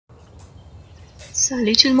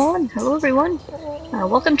Salut tout le monde! Hello everyone!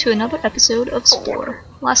 Welcome to another episode of Spore.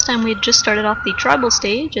 Last time we had just started off the tribal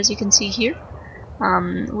stage, as you can see here.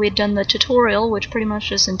 We had done the tutorial, which pretty much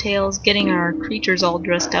just entails getting our creatures all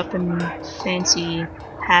dressed up in fancy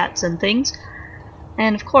hats and things.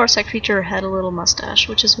 And of course our creature had a little mustache,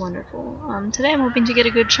 which is wonderful. Today I'm hoping to get a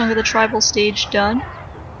good chunk of the tribal stage done.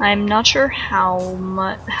 I'm not sure how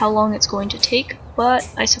long it's going to take, but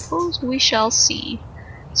I suppose we shall see.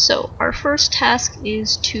 So, our first task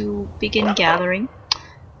is to begin gathering.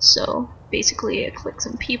 So, basically, click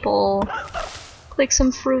some people, click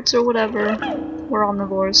some fruits or whatever. We're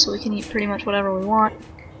omnivores, so we can eat pretty much whatever we want.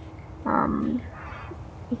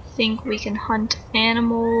 I think we can hunt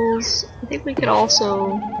animals. I think we could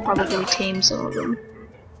also probably tame some of them.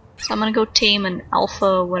 So I'm gonna go tame an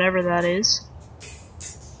alpha, whatever that is.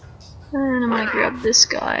 And I'm gonna grab this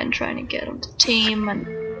guy and try to get him to tame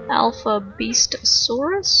an Alpha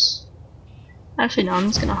Beastosaurus? Actually no, I'm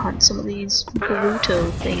just gonna hunt some of these Bruto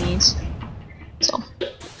thingies. So,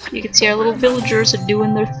 you can see our little villagers are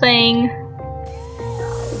doing their thing.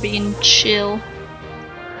 They're being chill.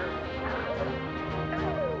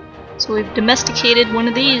 So we've domesticated one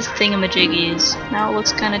of these thingamajiggies. Now it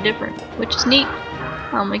looks kinda different, which is neat.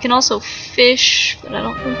 We can also fish, but I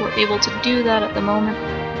don't think we're able to do that at the moment.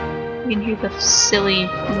 You can hear the silly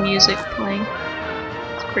music playing.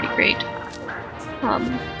 Pretty great.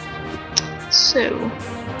 So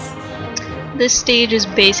this stage is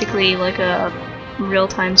basically like a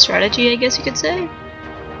real-time strategy, I guess you could say.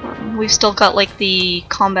 We've still got like the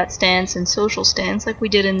combat stance and social stance like we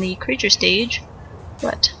did in the creature stage,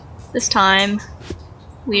 but this time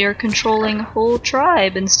we are controlling a whole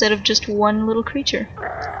tribe instead of just one little creature.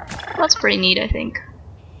 That's pretty neat, I think.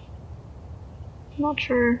 Not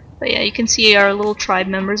sure, but yeah, you can see our little tribe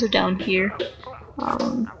members are down here.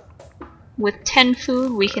 With 10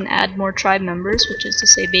 food, we can add more tribe members, which is to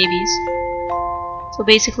say babies. So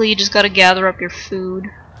basically, you just gotta gather up your food,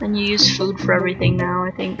 and you use food for everything now,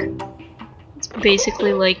 I think. It's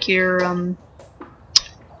basically like your, well,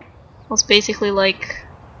 it's basically like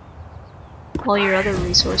all your other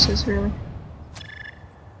resources, really.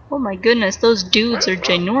 Oh my goodness, those dudes are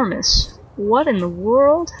ginormous. What in the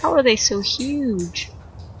world? How are they so huge?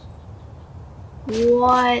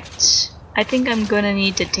 What? I think I'm gonna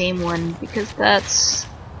need to tame one because that's...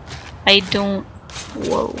 I don't...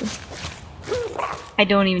 Whoa. I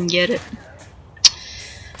don't even get it.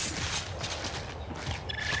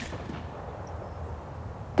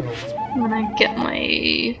 I'm gonna get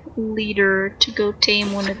my leader to go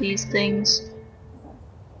tame one of these things.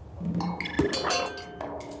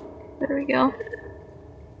 There we go.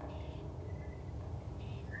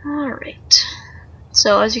 Alright.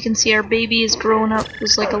 So as you can see, our baby is growing up.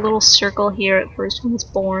 There's like a little circle here at first when it's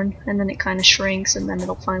born, and then it kind of shrinks, and then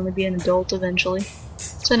it'll finally be an adult eventually.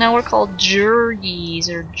 So now we're called Jurgies,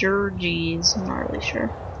 or Jurgies, I'm not really sure.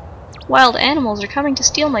 Wild animals are coming to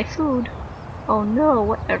steal my food. Oh no,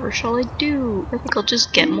 whatever shall I do? I think I'll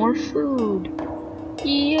just get more food.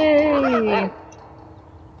 Yay!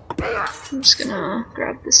 I'm just gonna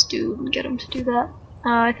grab this dude and get him to do that.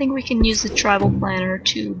 I think we can use the tribal planner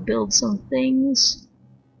to build some things.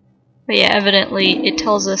 But yeah, evidently it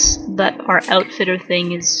tells us that our outfitter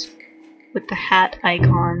thing is with the hat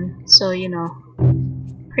icon. So, you know,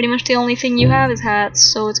 pretty much the only thing you have is hats,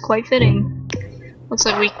 so it's quite fitting. Looks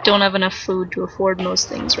like we don't have enough food to afford most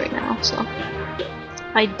things right now, so.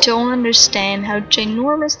 I don't understand how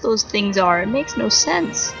ginormous those things are. It makes no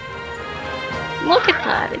sense. Look at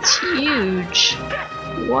that, it's huge.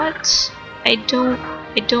 What? I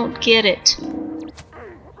don't get it.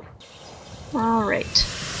 Alright.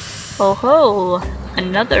 Oh ho!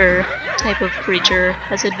 Another type of creature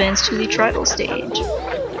has advanced to the tribal stage.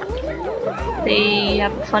 They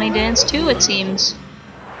have a funny dance too, it seems.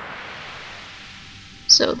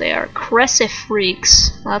 So they are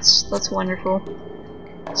Crescifreaks. That's wonderful.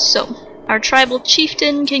 So, our tribal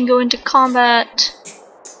chieftain can go into combat.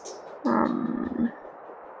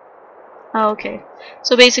 Oh, okay.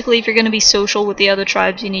 So basically, if you're going to be social with the other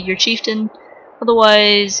tribes, you need your chieftain.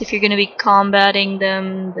 Otherwise, if you're going to be combating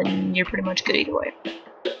them, then you're pretty much good either way.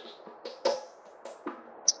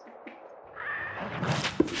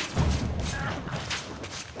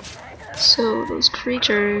 So, those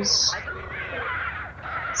creatures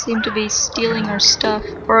seem to be stealing our stuff.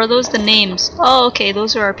 Or are those the names? Oh, okay,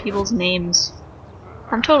 those are our people's names.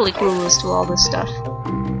 I'm totally clueless to all this stuff.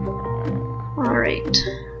 Alright.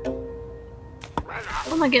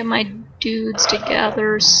 I'm gonna get my dudes to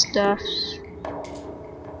gather stuff.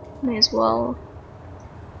 May as well.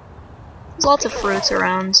 There's lots of fruits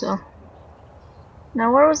around, so.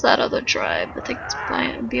 Now where was that other tribe? I think it's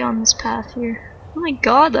beyond this path here. Oh my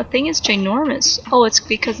god, that thing is ginormous. Oh, it's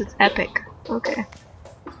because it's epic. Okay.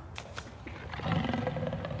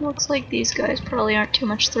 Looks like these guys probably aren't too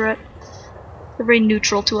much threat. They're very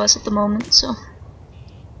neutral to us at the moment, so...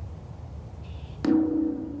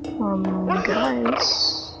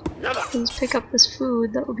 guys... Please pick up this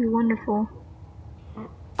food, that would be wonderful.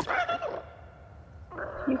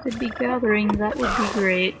 If you could be gathering, that would be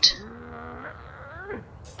great.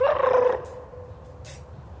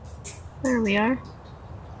 There we are.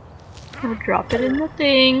 I'll drop it in the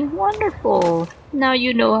thing. Wonderful! Now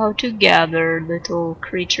you know how to gather, little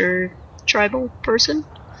creature, tribal person.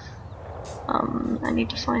 I need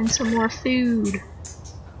to find some more food.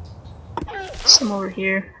 Some over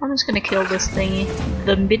here. I'm just gonna kill this thingy.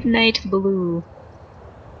 The Midnight Blue.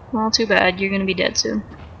 Well, too bad, you're gonna be dead soon.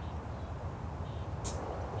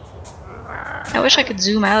 I wish I could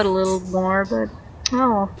zoom out a little more, but oh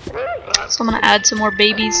well. So I'm gonna add some more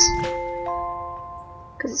babies.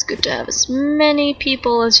 Because it's good to have as many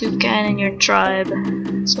people as you can in your tribe,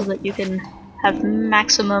 so that you can have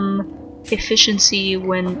maximum efficiency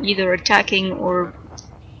when either attacking or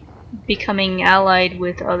becoming allied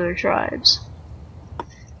with other tribes.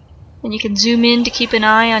 And you can zoom in to keep an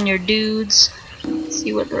eye on your dudes,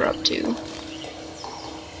 see what they're up to.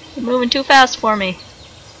 They're moving too fast for me.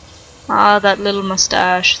 Ah, that little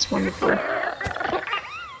mustache, it's wonderful.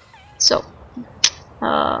 So,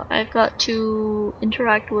 I've got to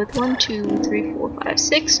interact with 1, 2, 3, 4, 5,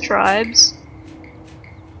 6 tribes.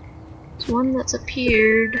 There's one that's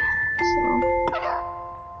appeared, so...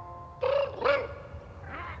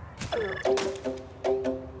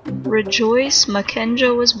 Rejoice,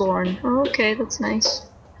 Makenja was born. Oh, okay, that's nice.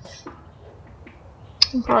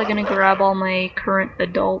 I'm probably gonna grab all my current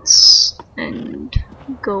adults and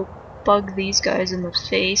go bug these guys in the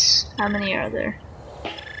face. How many are there?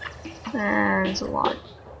 There's a lot.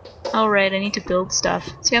 Alright, I need to build stuff.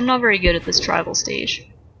 See, I'm not very good at this tribal stage.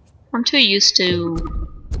 I'm too used to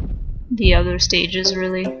the other stages,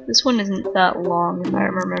 really. This one isn't that long, if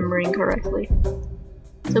I'm remembering correctly.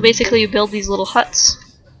 So basically you build these little huts,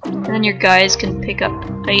 and then your guys can pick up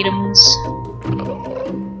items.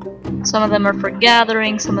 Some of them are for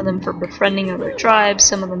gathering, some of them for befriending other tribes,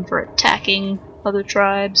 some of them for attacking other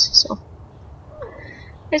tribes, so...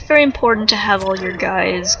 It's very important to have all your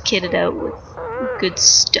guys kitted out with good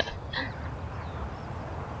stuff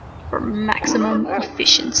for maximum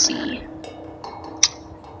efficiency.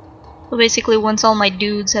 So basically, once all my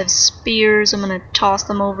dudes have spears, I'm gonna toss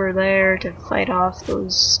them over there to fight off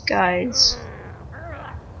those guys.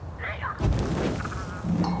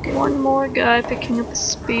 One more guy picking up a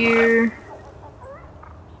spear.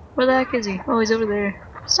 Where the heck is he? Oh, he's over there.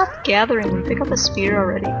 Stop gathering and pick up a spear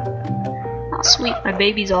already. Oh sweet, my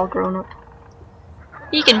baby's all grown up.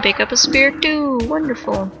 He can pick up a spear too!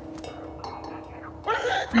 Wonderful!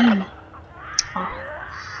 Oh.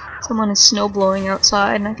 Someone is snow blowing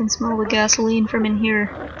outside and I can smell the gasoline from in here.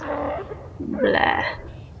 Blah.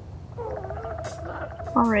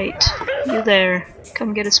 Alright, you there.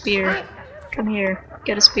 Come get a spear. Come here,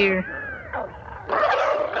 get a spear.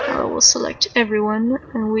 I will select everyone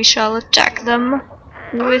and we shall attack them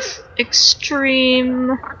with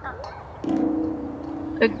extreme...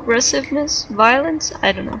 aggressiveness? Violence?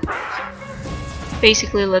 I don't know.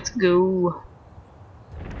 Basically, let's go.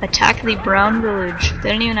 Attack the Brown Village.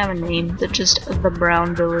 They don't even have a name, they're just the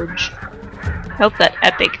Brown Village. I hope that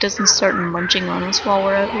Epic doesn't start munching on us while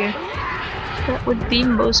we're out here. That would be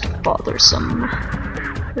most bothersome.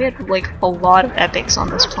 We had like a lot of epics on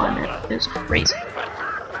this planet. It was crazy.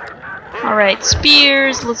 Alright,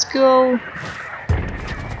 spears, let's go.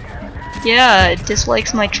 Yeah, it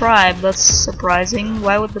dislikes my tribe. That's surprising.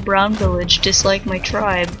 Why would the Brown Village dislike my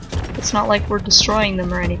tribe? It's not like we're destroying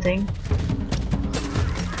them or anything.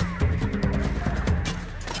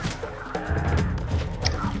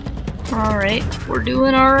 Alright, we're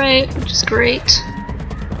doing alright, which is great.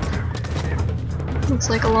 Looks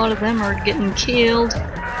like a lot of them are getting killed.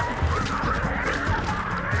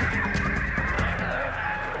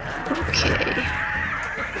 Okay.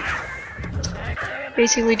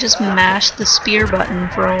 Basically just mash the spear button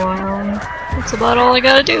for a while. That's about all I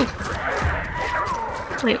gotta do.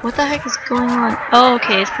 Wait, what the heck is going on? Oh,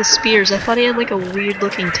 okay, it's the spears. I thought he had like a weird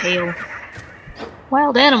looking tail.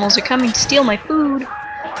 Wild animals are coming to steal my food.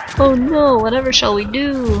 Oh no, whatever shall we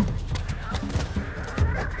do?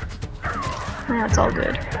 That's all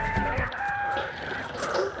good.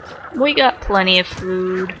 We got plenty of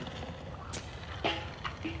food.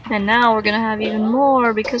 And now we're gonna have even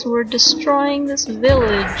more because we're destroying this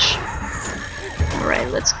village. Alright,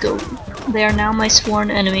 let's go. They are now my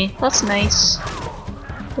sworn enemy. That's nice.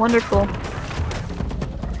 Wonderful.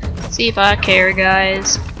 See, See if I care,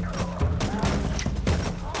 guys.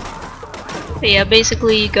 But yeah,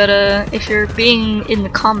 basically you gotta, if you're being in the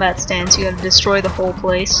combat stance, you gotta destroy the whole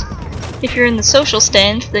place. If you're in the social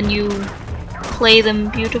stance, then you play them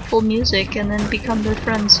beautiful music and then become their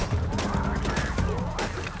friends.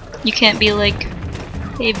 You can't be like,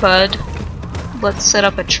 hey bud, let's set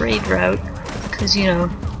up a trade route, because you know,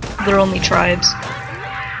 they're only tribes.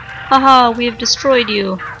 Haha, we have destroyed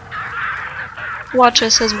you. Watch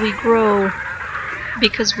us as we grow,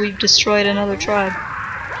 because we've destroyed another tribe.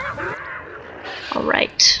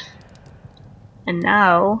 Alright. And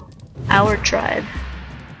now, our tribe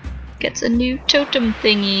gets a new totem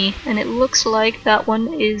thingy, and it looks like that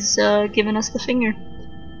one is giving us the finger.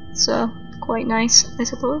 So, quite nice, I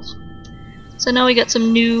suppose. So now we got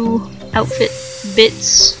some new outfit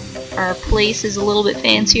bits. Our place is a little bit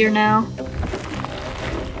fancier now.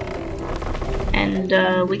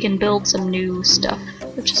 And we can build some new stuff,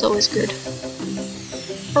 which is always good.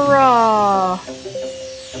 Hurrah!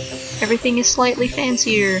 Everything is slightly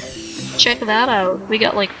fancier. Check that out. We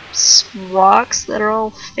got like rocks that are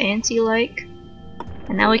all fancy like.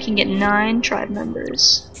 And now we can get 9 tribe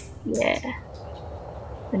members. Yeah.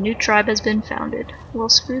 A new tribe has been founded. Well,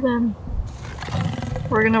 screw them.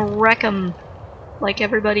 We're gonna wreck them like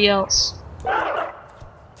everybody else.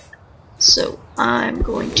 So, I'm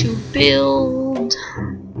going to build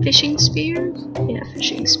fishing spears? Yeah,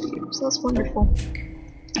 fishing spears. That's wonderful.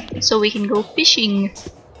 So we can go fishing.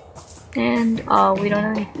 And, we don't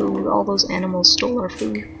have any food. All those animals stole our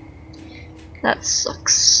food. That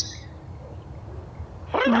sucks.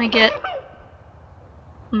 I'm gonna get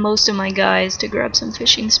most of my guys to grab some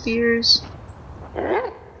fishing spears.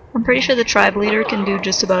 I'm pretty sure the tribe leader can do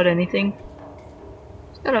just about anything.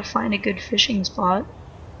 Just gotta find a good fishing spot.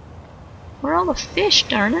 Where are all the fish,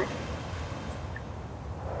 darn it?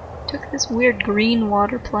 Took this weird green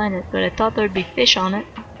water planet, but I thought there'd be fish on it.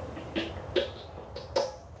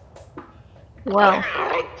 Well,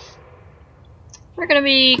 we're gonna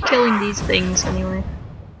be killing these things anyway.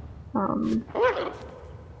 I'm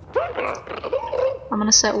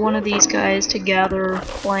gonna set one of these guys to gather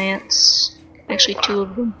plants, actually 2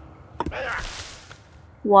 of them,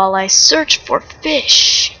 while I search for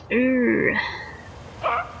fish. Urgh.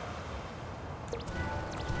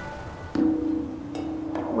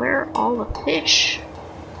 Where are all the fish?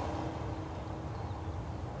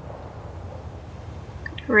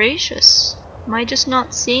 Good gracious. Am I just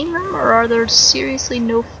not seeing them, or are there seriously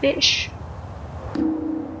no fish?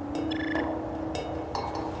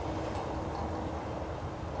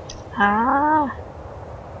 Ah.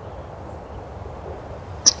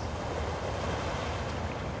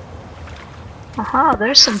 Aha,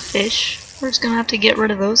 there's some fish. We're just gonna have to get rid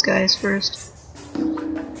of those guys first.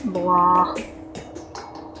 Blah.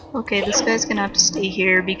 Okay, this guy's gonna have to stay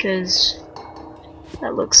here because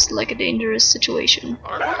that looks like a dangerous situation.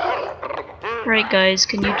 Right, guys,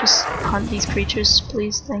 can you just hunt these creatures,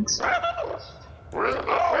 please? Thanks.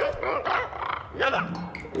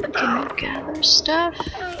 Can you gather stuff?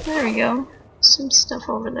 There we go. Some stuff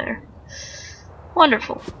over there.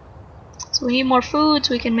 Wonderful. So we need more food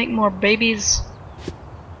so we can make more babies.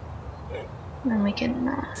 And we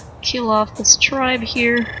can kill off this tribe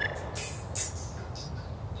here.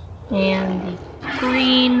 And the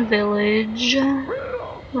green village.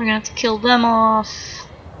 We're gonna have to kill them off.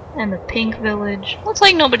 And the pink village. Looks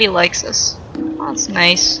like nobody likes us. That's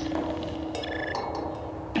nice.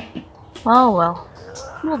 Oh well.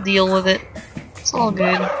 We'll deal with it. It's all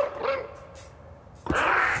good.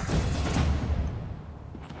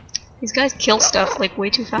 These guys kill stuff like way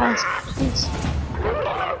too fast. Jeez.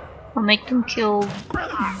 I'll make them kill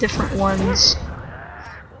different ones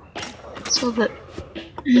so that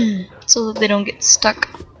they don't get stuck,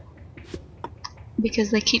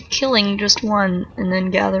 because they keep killing just one and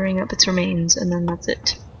then gathering up its remains, and then that's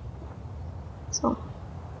it. So,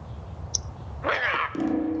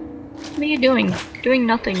 what are you doing? Doing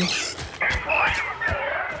nothing.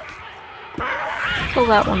 Kill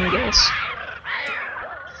that one, I guess.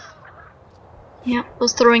 Yeah,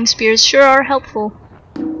 those throwing spears sure are helpful.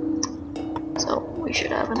 So, we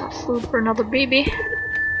should have enough food for another baby.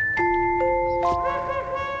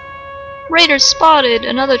 Raiders spotted!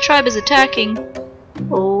 Another tribe is attacking.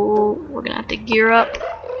 Oh, we're gonna have to gear up.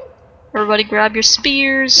 Everybody grab your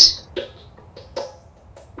spears.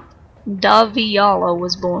 Daviala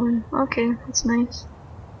was born. Okay, that's nice.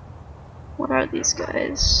 What are these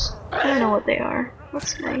guys? I don't know what they are.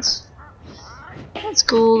 That's nice. That's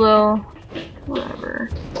cool though. Whatever.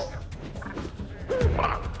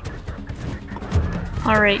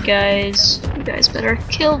 Alright guys, you guys better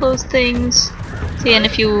kill those things. See, and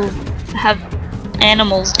if you have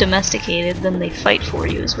animals domesticated, then they fight for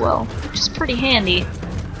you as well, which is pretty handy.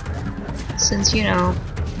 Since, you know,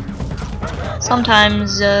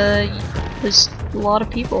 sometimes there's a lot of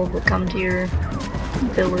people that come to your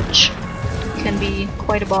village. It can be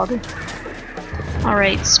quite a bother.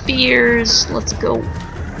 Alright, spears, let's go.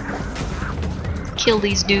 Kill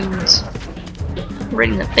these dudes. Right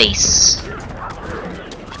in the face.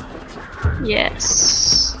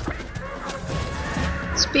 Yes.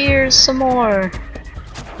 Spears some more.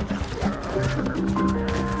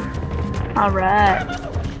 Alright.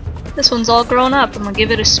 This one's all grown up. I'm gonna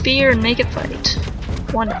give it a spear and make it fight.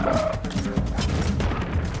 Wonderful.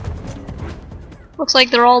 Looks like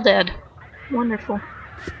they're all dead. Wonderful.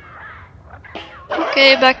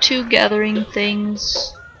 Okay, back to gathering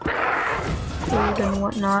things. Food and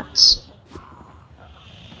whatnot.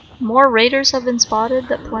 More raiders have been spotted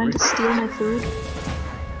that plan to steal my food.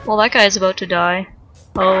 Well, that guy's about to die.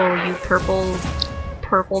 Oh, you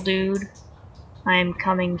purple dude. I am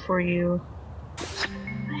coming for you.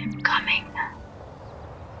 I am coming.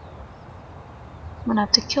 I'm gonna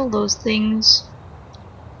have to kill those things.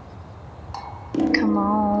 Come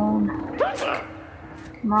on.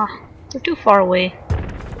 Come on. They're too far away.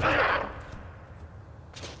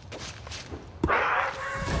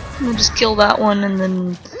 I'm gonna just kill that one and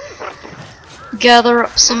then gather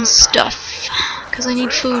up some stuff. Because I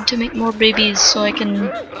need food to make more babies so I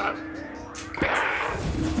can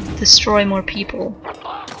destroy more people.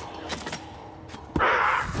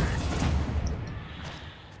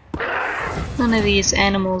 None of these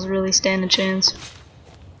animals really stand a chance.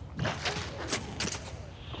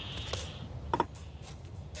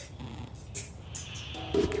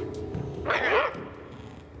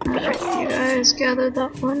 Alright, you guys gather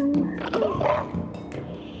that one.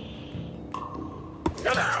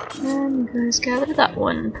 And you guys gather that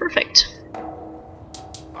one. Perfect.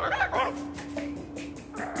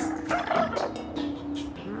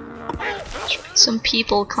 Some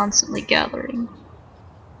people constantly gathering.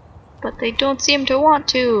 But they don't seem to want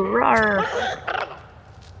to. Rawr.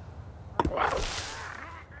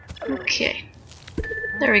 Okay.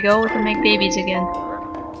 There we go, we can make babies again.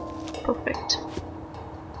 Perfect.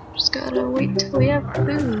 Just gotta wait till we have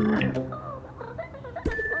food.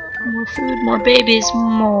 More food, more babies,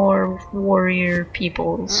 more warrior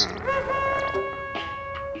peoples.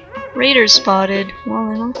 Raiders spotted. Well,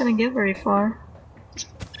 they're not gonna get very far.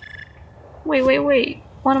 Wait.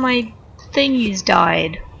 One of my thingies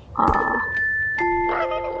died.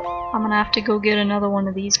 I'm gonna have to go get another one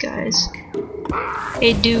of these guys.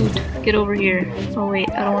 Hey dude, get over here. Oh wait,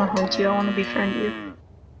 I don't want to hurt you, I want to befriend you.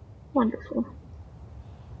 Wonderful.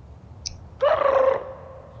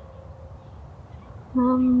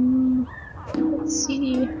 Let's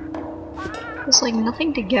see. There's like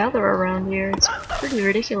nothing to gather around here. It's pretty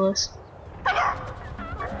ridiculous.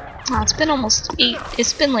 It's been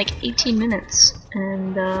it's been like 18 minutes,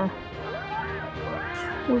 and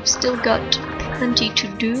we've still got plenty to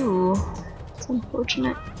do. It's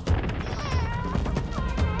unfortunate.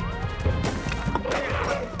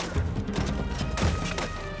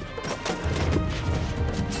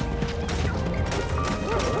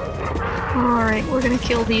 Alright, we're gonna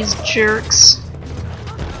kill these jerks.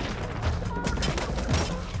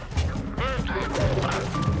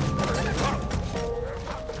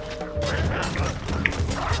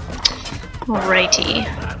 Alrighty.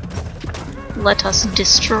 Let us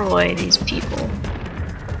destroy these people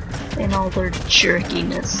in all their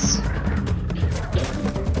jerkiness.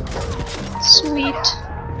 Sweet.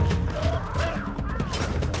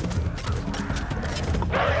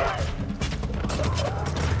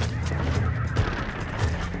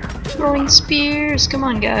 Throwing spears! Come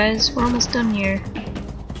on guys, we're almost done here.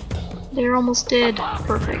 They're almost dead.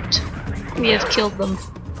 Perfect. We have killed them.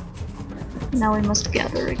 Now we must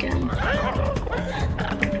gather again.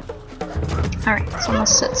 Alright, so I'm gonna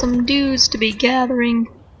set some dudes to be gathering.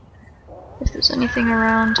 If there's anything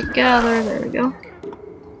around to gather, there we go.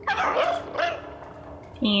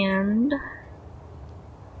 And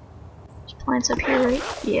there's plants up here, right?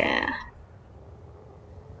 Yeah.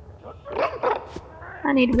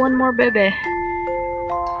 I need one more baby.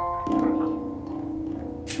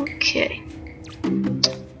 Okay.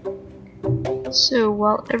 So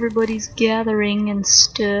while everybody's gathering and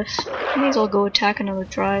stuff, I may as well go attack another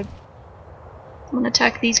tribe. I'm gonna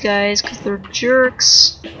attack these guys because they're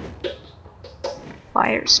jerks.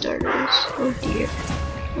 Fire starters. Oh dear.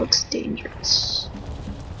 Looks dangerous.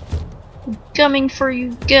 I'm coming for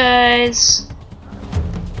you guys.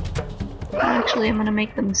 Actually, I'm gonna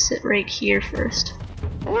make them sit right here first.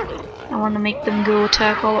 I want to make them go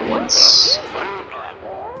attack all at once.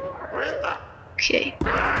 Okay.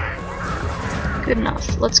 Good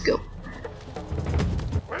enough. Let's go.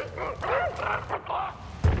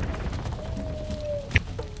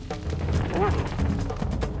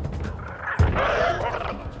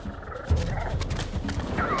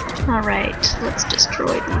 Alright, let's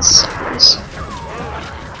destroy these suckers.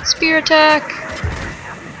 Spear attack!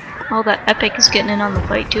 Oh, that epic is getting in on the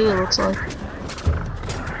fight too, it looks like.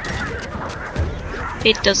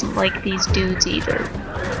 It doesn't like these dudes either.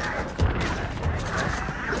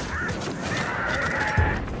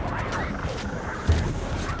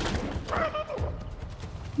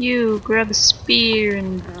 You grab a spear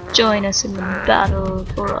and join us in the battle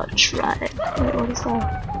for our tribe. Wait, what is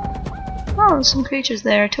that? Oh, there's some creatures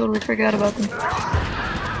there. I totally forgot about them.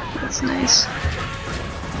 That's nice.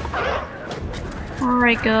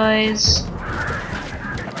 Alright guys.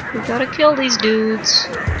 We gotta kill these dudes.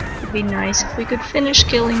 It'd be nice if we could finish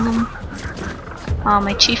killing them. Ah,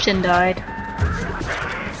 my chieftain died.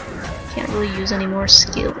 Can't really use any more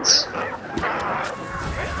skills.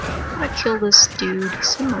 I'm gonna kill this dude.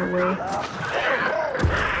 He's in my way.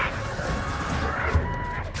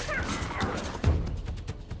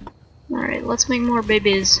 Alright, let's make more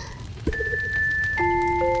babies.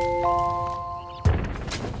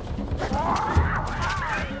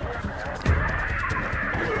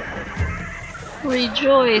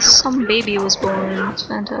 Rejoice! Some baby was born. It's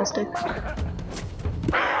fantastic.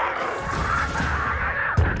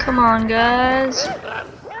 Come on, guys.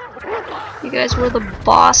 You guys were the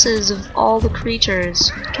bosses of all the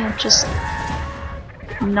creatures. You can't just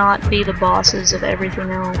not be the bosses of everything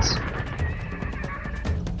else.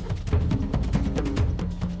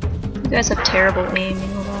 You guys have terrible aim, you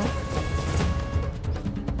know that.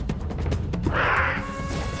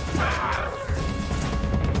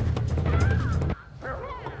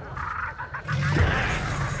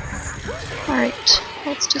 Alright,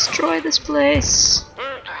 let's destroy this place.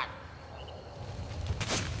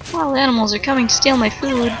 Wild animals are coming to steal my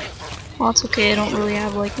food. Well, it's okay, I don't really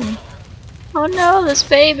have like any. Oh no, this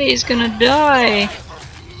baby is gonna die!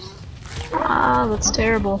 Ah, that's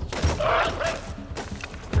terrible.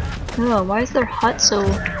 Oh, why is their hut so...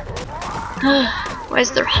 why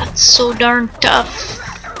is their hut so darn tough?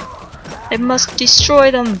 I must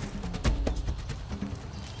destroy them!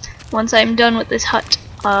 Once I'm done with this hut,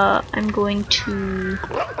 I'm going to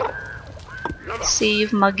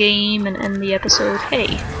save my game and end the episode.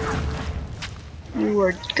 Hey, you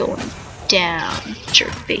are going down,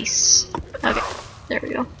 jerk face. Okay, there we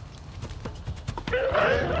go.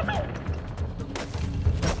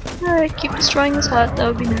 Alright, keep destroying this hut, that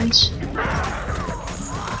would be nice.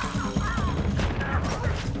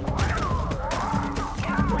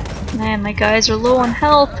 Man, my guys are low on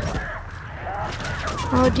health.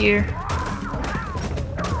 Oh dear.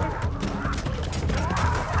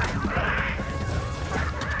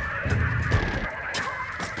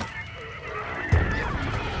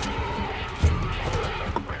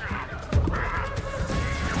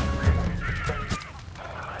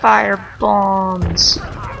 Fire bombs,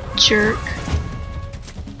 jerk.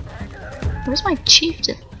 Where's my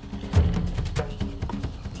chieftain?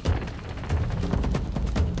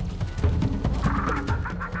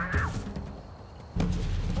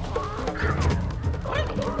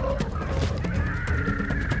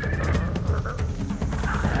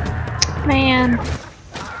 Man,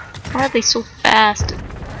 why are they so fast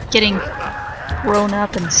at getting grown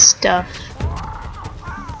up and stuff?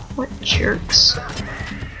 What jerks.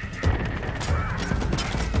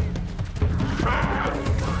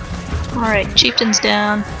 Alright, chieftain's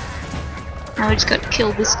down. Now we just gotta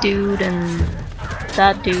kill this dude and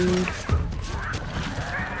that dude.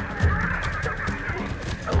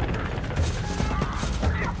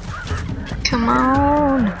 Come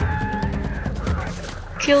on!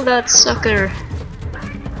 Kill that sucker!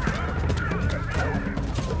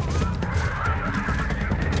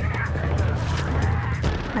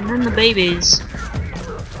 And then the babies.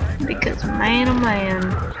 Because man oh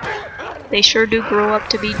man. They sure do grow up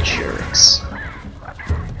to be jerks.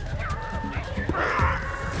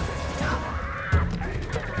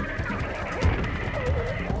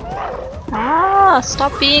 Ah,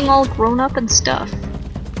 stop being all grown up and stuff.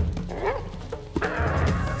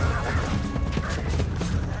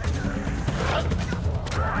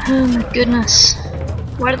 Oh my goodness.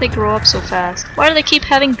 Why do they grow up so fast? Why do they keep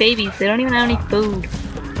having babies? They don't even have any food.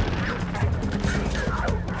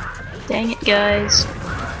 Dang it, guys.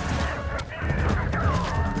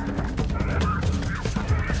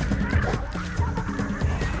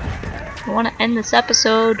 I want to end this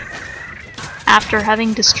episode after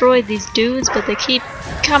having destroyed these dudes, but they keep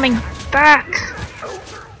coming back!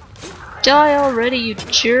 Die already, you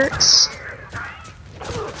jerks!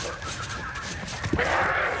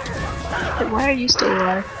 Wait, why are you still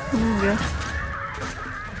alive? Oh, there we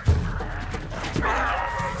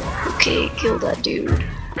go. Okay, kill that dude.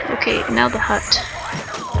 Okay, now the hut.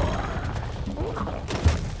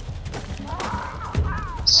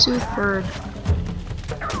 Superb.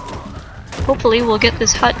 Hopefully we'll get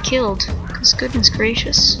this hut killed, because goodness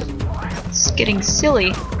gracious, it's getting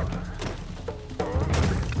silly.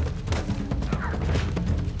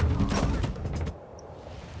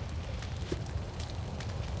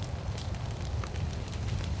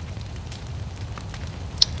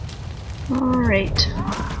 Alright.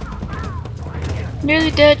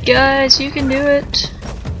 Nearly dead, guys, you can do it.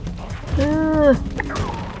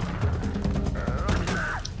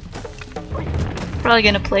 Probably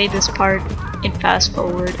gonna play this part in fast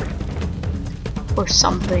forward or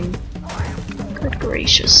something. Good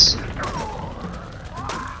gracious.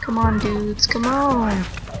 Come on, dudes, come on.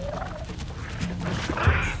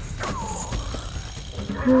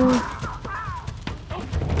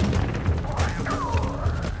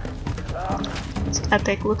 This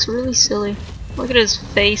epic looks really silly. Look at his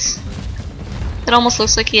face. It almost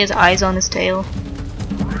looks like he has eyes on his tail.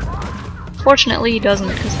 Fortunately he doesn't,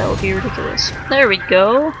 because that would be ridiculous. There we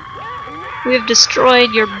go! We have destroyed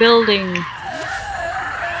your building.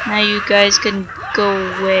 Now you guys can go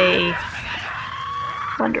away.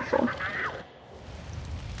 Wonderful.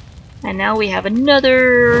 And now we have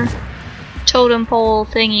another totem pole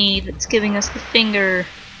thingy that's giving us the finger.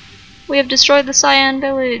 We have destroyed the Cyan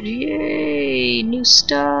village! Yay! New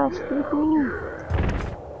stuff! Woohoo!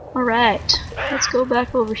 Alright, let's go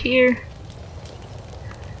back over here.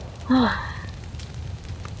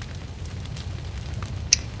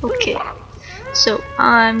 Okay, so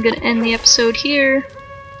I'm gonna end the episode here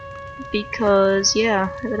because, yeah,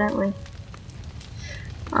 evidently.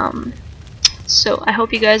 So I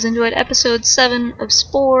hope you guys enjoyed episode 7 of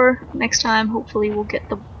Spore. Next time, hopefully, we'll get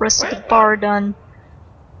the rest of the bar done.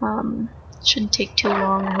 Shouldn't take too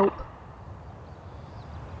long, I hope.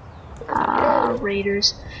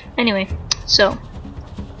 Raiders. Anyway, so,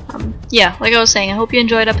 yeah, like I was saying, I hope you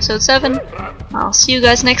enjoyed episode 7. I'll see you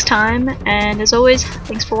guys next time, and as always,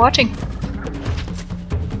 thanks for watching.